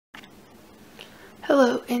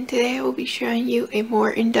Hello, and today I will be showing you a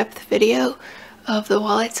more in-depth video of the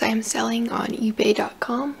wallets I am selling on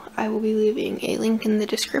eBay.com. I will be leaving a link in the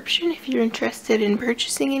description if you're interested in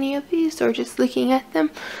purchasing any of these or just looking at them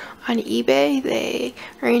on eBay. They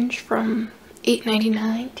range from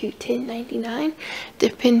 $8.99 to $10.99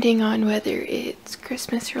 depending on whether it's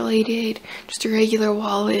Christmas related, just a regular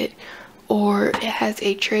wallet, or it has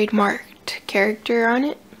a trademarked character on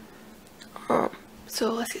it.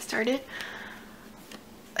 So let's get started.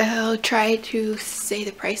 I'll try to say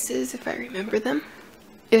the prices if I remember them.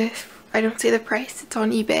 If I don't say the price, it's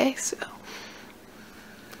on eBay, so.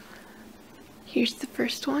 Here's the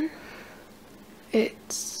first one.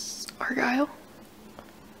 It's Argyle.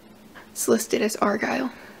 It's listed as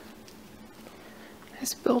Argyle.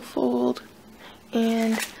 It's billfold,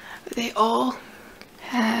 and they all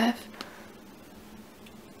have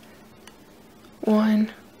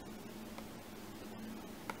 1,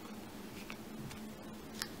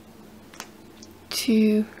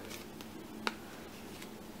 2,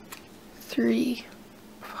 3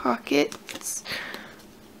 pockets,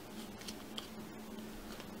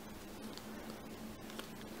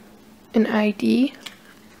 an ID,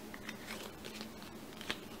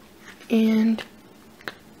 and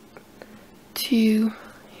 2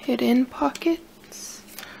 hidden pockets.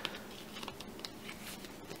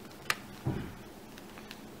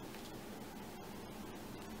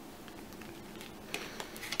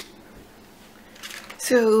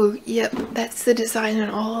 So, yep, that's the design on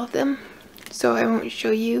all of them. So I won't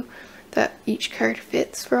show you that each card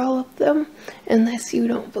fits for all of them unless you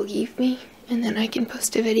don't believe me, and then I can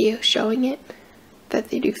post a video showing it that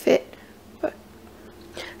they do fit. But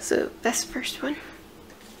so that's the first one,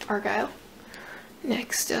 Argyle.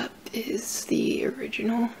 Next up is the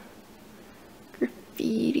original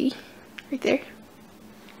graffiti right there.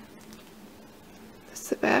 That's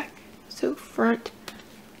the back. So front,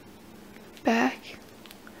 back.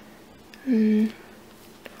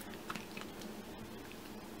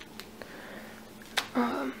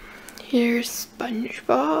 Here's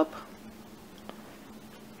SpongeBob.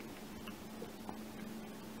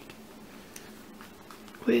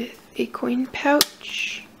 With a coin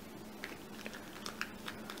pouch.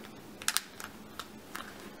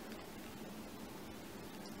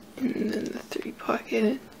 And then the 3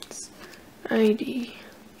 pockets, ID,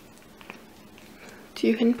 2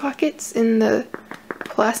 hidden pockets, and the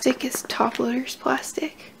plastic is Top Loader's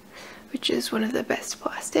plastic, which is one of the best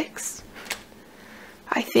plastics,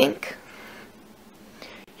 I think.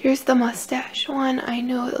 Here's the mustache one. I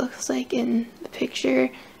know it looks like in the picture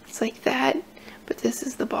it's like that, but this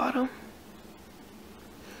is the bottom.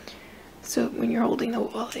 So when you're holding the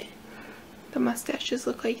wallet, the mustaches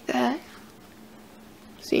look like that.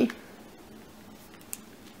 See?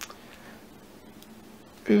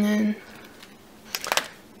 And then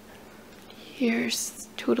here's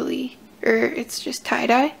totally, it's just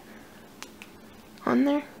tie-dye on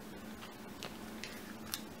there.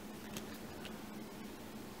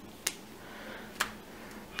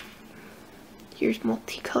 Here's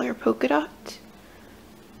multicolor polka dot.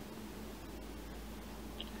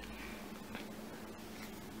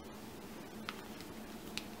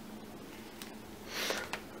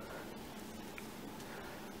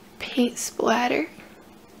 Paint splatter.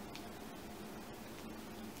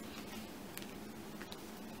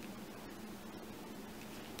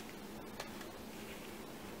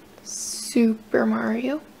 Super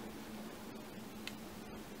Mario.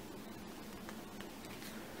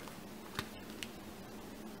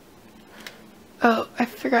 Oh, I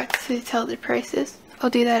forgot to tell the prices. I'll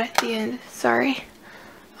do that at the end, sorry.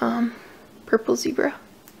 Purple zebra.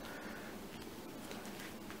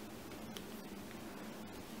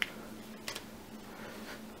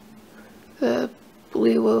 The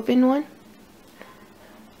blue woven one.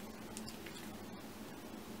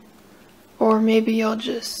 Or maybe I'll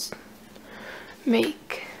just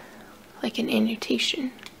make like an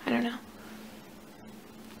annotation. I don't know.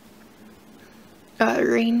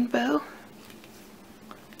 Rainbow.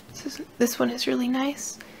 This one is really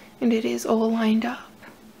nice, and it is all lined up.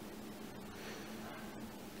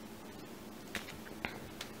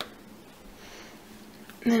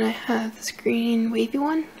 And then I have this green wavy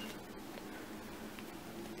one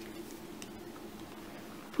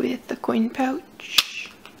with the coin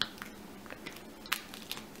pouch.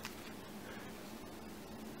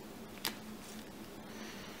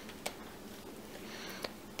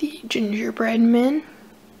 The gingerbread men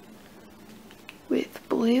with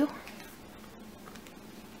blue.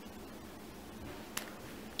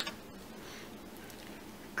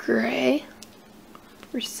 Gray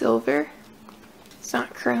or silver. It's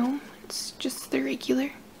not chrome, it's just the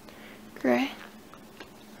regular gray.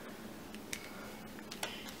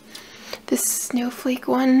 this snowflake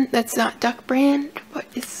one that's not Duct brand, but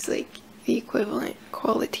it's like the equivalent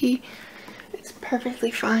quality. It's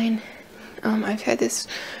perfectly fine. I've had this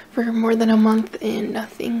for more than a month and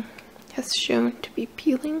nothing has shown to be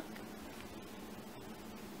peeling.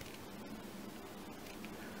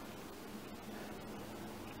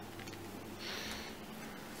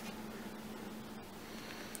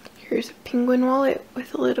 Here's a penguin wallet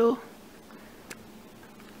with a little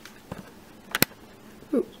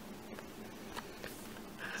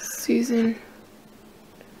Susan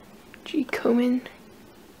G. Komen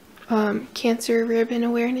cancer ribbon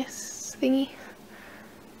awareness thingy.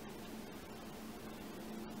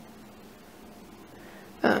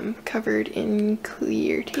 Covered in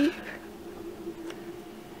clear tape.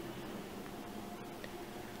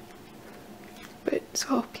 But it's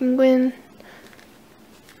all penguin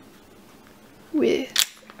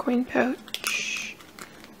with coin pouch.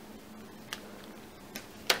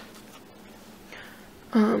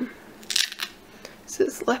 This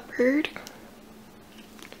is leopard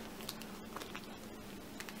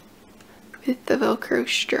with the Velcro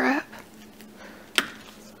strap.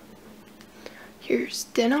 Here's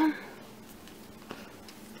denim.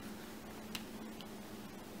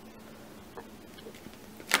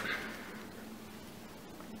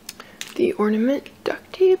 The ornament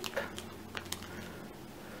duct tape.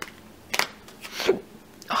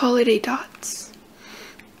 Holiday dots.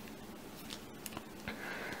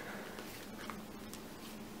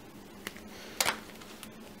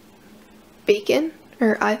 Bacon,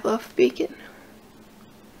 or I love bacon.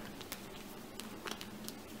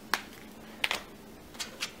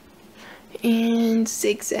 And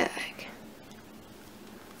zigzag.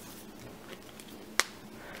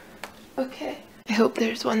 Okay, I hope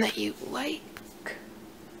there's one that you like.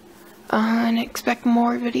 And expect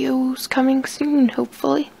more videos coming soon,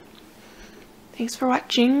 hopefully. Thanks for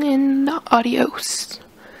watching, and adios.